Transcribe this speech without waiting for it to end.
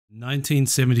In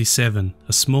 1977,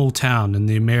 a small town in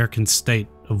the American state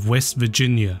of West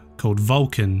Virginia called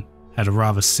Vulcan had a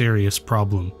rather serious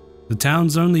problem. The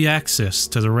town's only access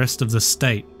to the rest of the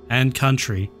state and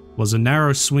country was a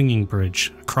narrow swinging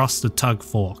bridge across the Tug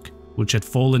Fork, which had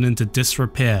fallen into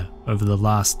disrepair over the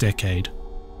last decade.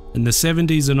 In the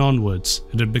 70s and onwards,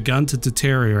 it had begun to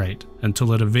deteriorate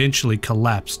until it eventually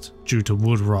collapsed due to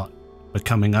wood rot,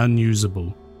 becoming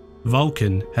unusable.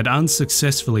 Vulcan had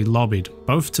unsuccessfully lobbied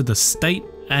both to the state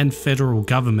and federal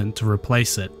government to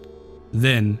replace it.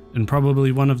 Then, in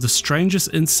probably one of the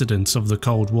strangest incidents of the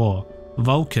Cold War,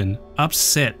 Vulcan,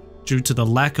 upset due to the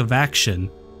lack of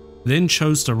action, then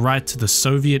chose to write to the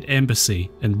Soviet embassy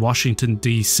in Washington,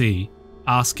 D.C.,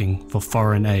 asking for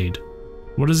foreign aid.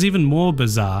 What is even more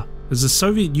bizarre is the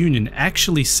Soviet Union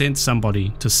actually sent somebody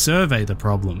to survey the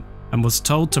problem and was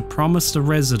told to promise the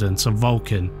residents of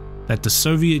Vulcan that the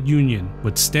Soviet Union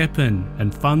would step in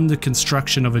and fund the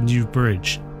construction of a new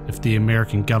bridge if the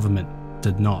American government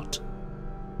did not.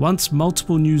 Once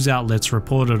multiple news outlets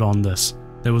reported on this,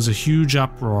 there was a huge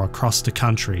uproar across the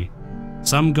country,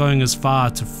 some going as far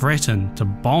to threaten to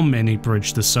bomb any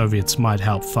bridge the Soviets might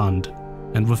help fund.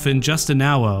 And within just an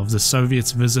hour of the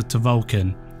Soviets' visit to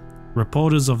Vulcan,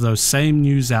 reporters of those same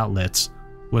news outlets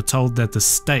were told that the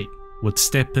state would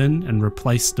step in and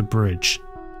replace the bridge.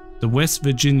 The West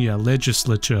Virginia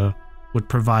legislature would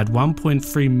provide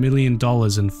 $1.3 million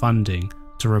in funding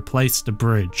to replace the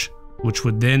bridge, which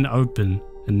would then open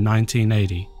in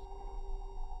 1980.